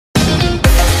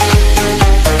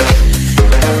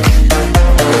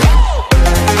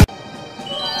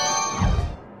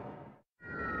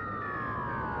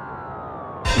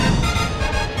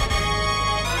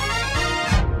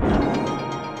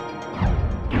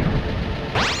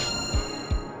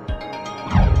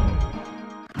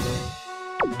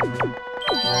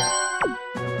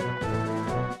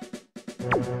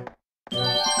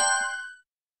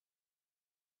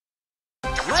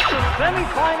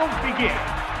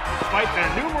Despite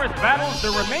their numerous battles,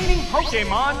 the remaining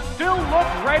Pokémon still look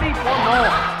ready for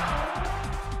more.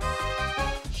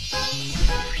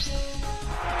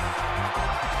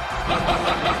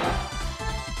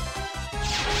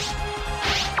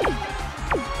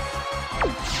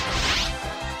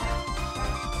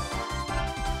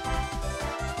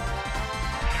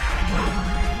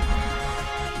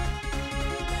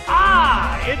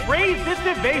 It raised its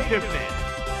evasiveness.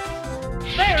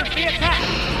 There's the attack.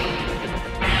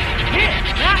 Hit!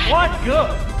 That was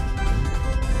good.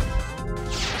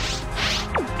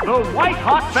 The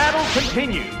white-hot battle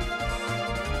continues.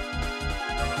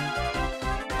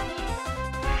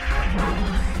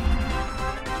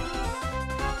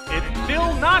 It's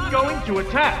still not going to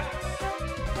attack.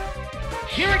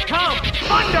 Here it comes!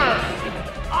 Thunder!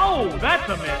 Oh, that's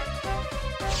a miss.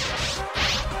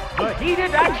 The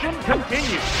heated action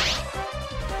continues.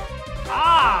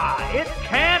 It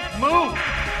can't move.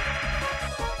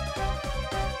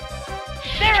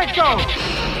 There it goes.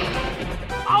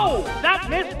 Oh, that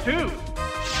missed too.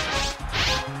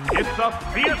 It's a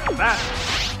fierce battle.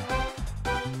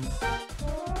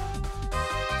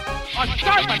 A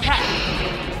sharp attack.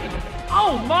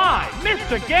 Oh my,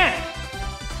 missed again.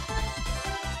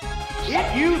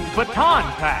 It used Baton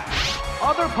Pass.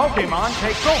 Other Pokémon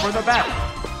takes over the battle.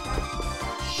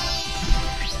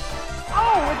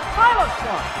 Oh, it's Pilot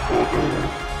One!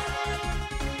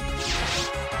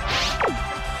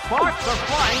 Sparks are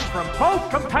flying from both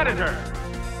competitors.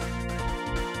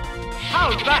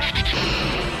 How's that?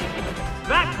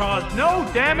 That caused no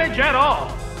damage at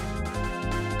all.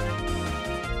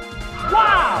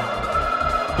 Wow!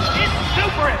 It's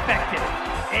super effective.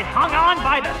 It hung on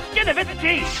by the skin of its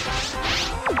teeth.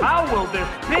 How will this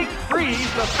big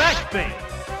freeze affect things?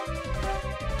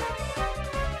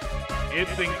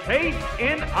 It's encased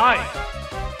in ice.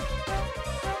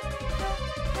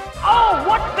 Oh,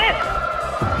 what's this?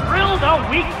 Drilled a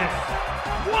weakness.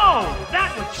 Whoa,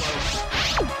 that was close.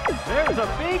 There's a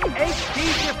big HP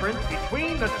difference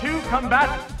between the two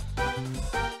combatants.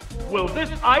 Will this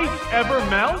ice ever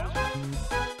melt?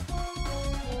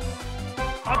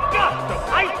 A gust of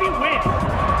icy wind.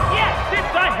 Yes,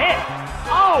 it's a hit.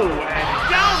 Oh, and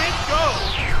down it goes.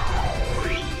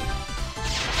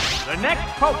 The next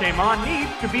Pokémon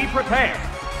needs to be prepared.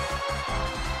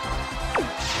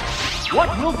 What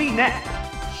will be next?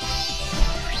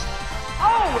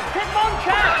 Oh, it's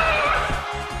Hitmonchan!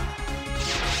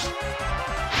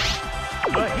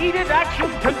 The heated action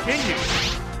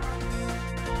continues.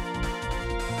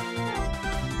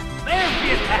 There's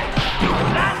the attack.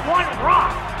 That one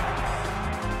rocked.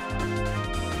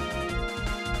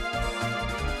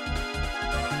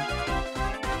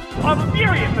 A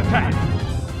furious attack.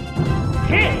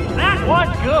 Hit! That was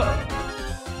good!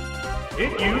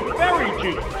 It used Berry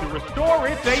Juice to restore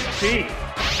its HP.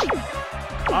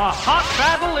 A hot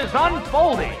battle is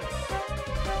unfolding.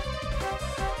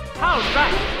 How's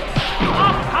that?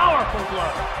 A powerful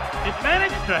blow. It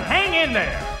managed to hang in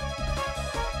there.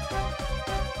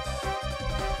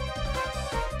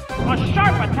 A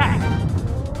sharp attack.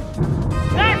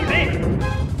 That's it!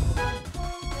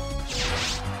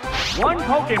 One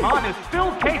Pokémon is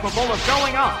still capable of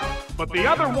going up, but the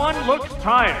other one looks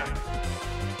tired.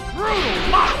 Brutal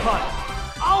Mach Punch!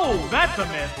 Oh, that's a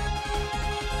miss.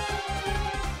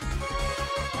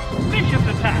 Vicious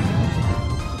attack.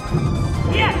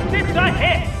 Yes, it's a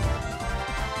hit.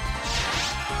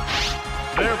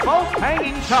 They're both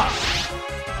hanging tough.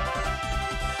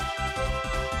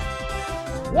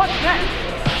 What's next?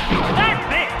 That's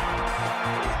it.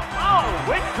 Oh,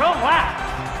 it collapsed.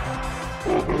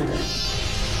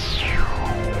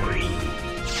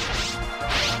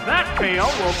 That tail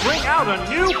will bring out a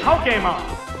new Pokémon.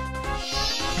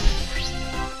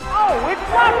 Oh, it's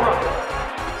Lapras!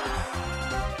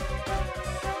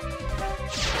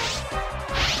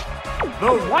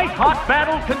 The white-hot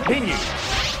battle continues.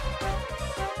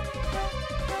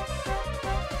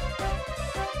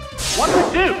 What to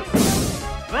do?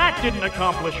 That didn't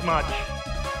accomplish much.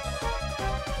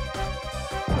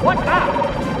 What now?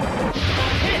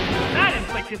 That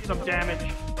inflicted some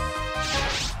damage.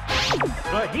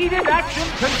 The heated action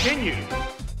continues.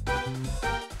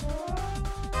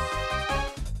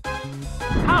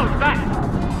 How's that?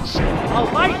 A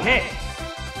light hit.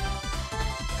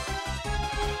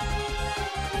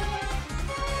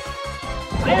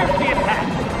 There's the attack.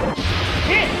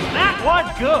 Hit! That was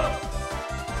good.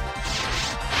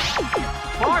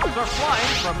 Sparks are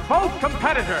flying from both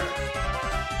competitors.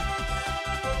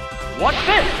 What's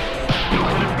this?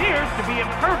 It appears to be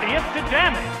impervious to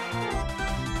damage.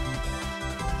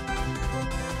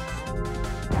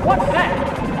 What's that?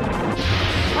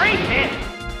 Great hit!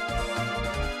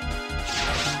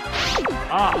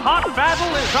 A hot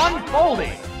battle is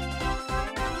unfolding.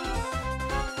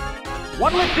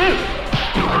 What'll it do?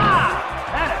 Ah!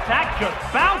 That attack just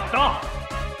bounced off.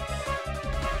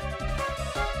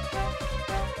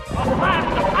 A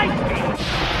blast of ice beam.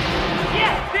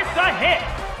 Yes, it's a hit.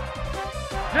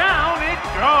 Down it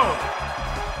goes.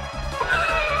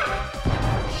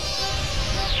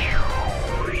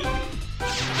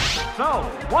 So,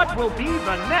 what will be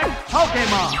the next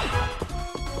Pokémon?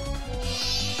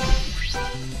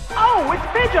 Oh, it's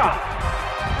Pidgeot!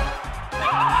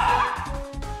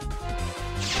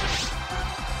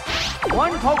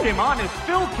 One Pokémon is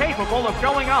still capable of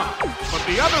going on, but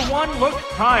the other one looks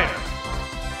tired.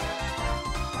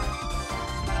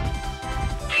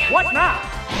 What now?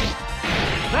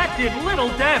 That did little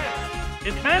damage.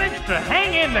 It managed to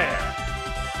hang in there.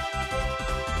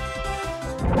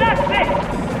 That's it!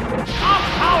 A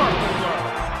powerful blow!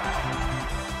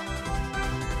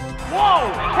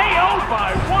 Whoa! KO'd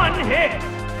by one hit!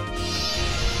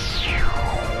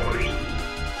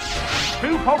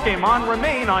 Two Pokémon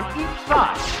remain on each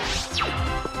side.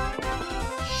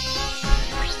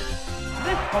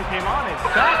 This Pokémon is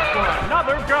back for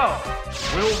another go.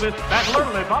 Will this battler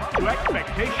live up to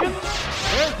expectations?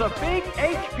 There's a big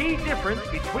HP difference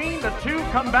between the two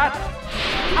combatants.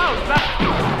 How's that?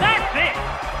 That's it!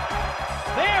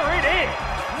 There it is!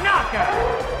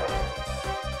 Knockout!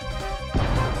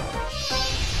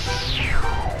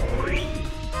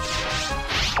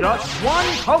 Just one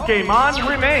Pokémon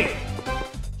remains.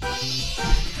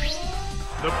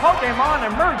 The Pokémon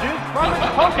emerges from its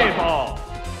Pokéball.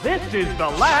 This is the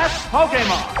last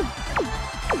Pokémon.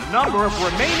 The number of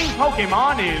remaining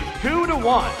Pokémon is 2 to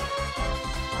 1.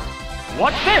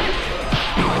 What's this?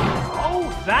 Oh,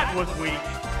 that was weak.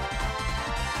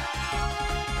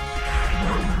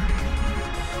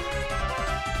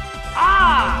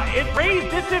 Ah, it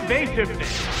raised its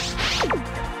evasiveness.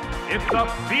 It's a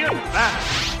fierce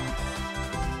battle.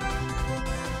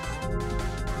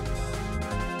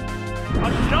 A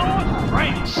show of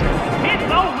strength. It's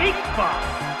a weak spot.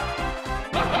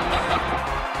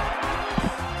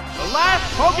 The last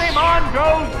Pokémon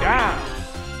goes down.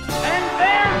 And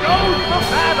there goes the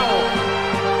battle.